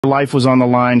Your life was on the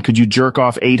line, could you jerk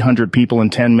off 800 people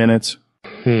in 10 minutes?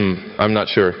 I'm not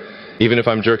sure. Even if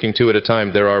I'm jerking 2 at a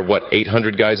time, there are,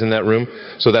 800 guys in that room?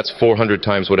 So that's 400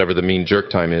 times whatever the mean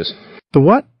jerk time is. The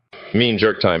what? Mean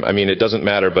jerk time. I mean, it doesn't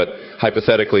matter, but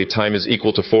hypothetically, time is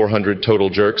equal to 400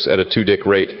 total jerks at a 2-dick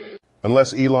rate.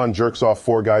 Unless Elon jerks off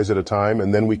 4 guys at a time,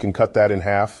 and then we can cut that in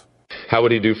half. How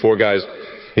would he do 4 guys?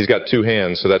 He's got 2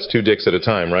 hands, so that's 2 dicks at a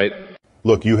time, right?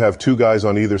 Look, you have 2 guys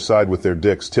on either side with their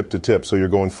dicks tip to tip, so you're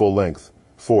going full length.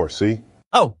 4, see?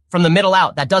 Oh, from the middle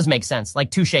out, that does make sense,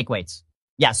 like 2 shake weights.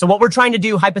 Yeah, so what we're trying to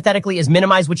do hypothetically is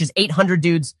minimize, which is 800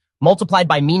 dudes multiplied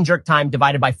by mean jerk time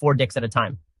divided by 4 dicks at a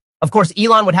time. Of course,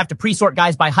 Elon would have to pre-sort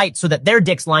guys by height so that their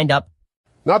dicks lined up.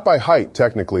 Not by height,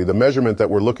 technically. The measurement that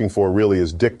we're looking for really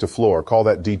is dick to floor. Call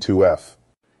that D2F.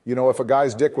 You know, if a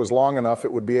guy's dick was long enough,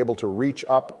 it would be able to reach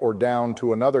up or down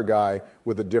to another guy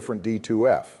with a different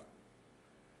D2F.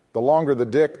 The longer the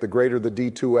dick, the greater the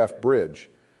D2F bridge,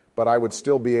 but I would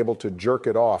still be able to jerk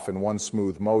it off in one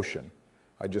smooth motion.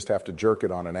 I just have to jerk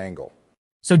it on an angle.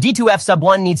 So D2F sub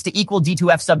 1 needs to equal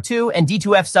D2F sub 2, and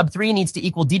D2F sub 3 needs to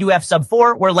equal D2F sub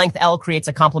 4, where length L creates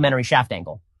a complementary shaft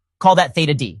angle. Call that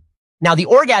theta D. Now, the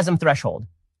orgasm threshold,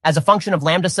 as a function of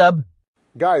lambda sub...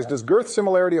 Guys, does girth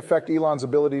similarity affect Elon's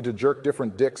ability to jerk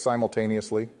different dicks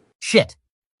simultaneously? Shit.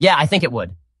 Yeah, I think it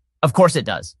would. Of course it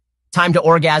does. Time to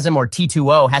orgasm, or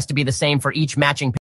T2O, has to be the same for each matching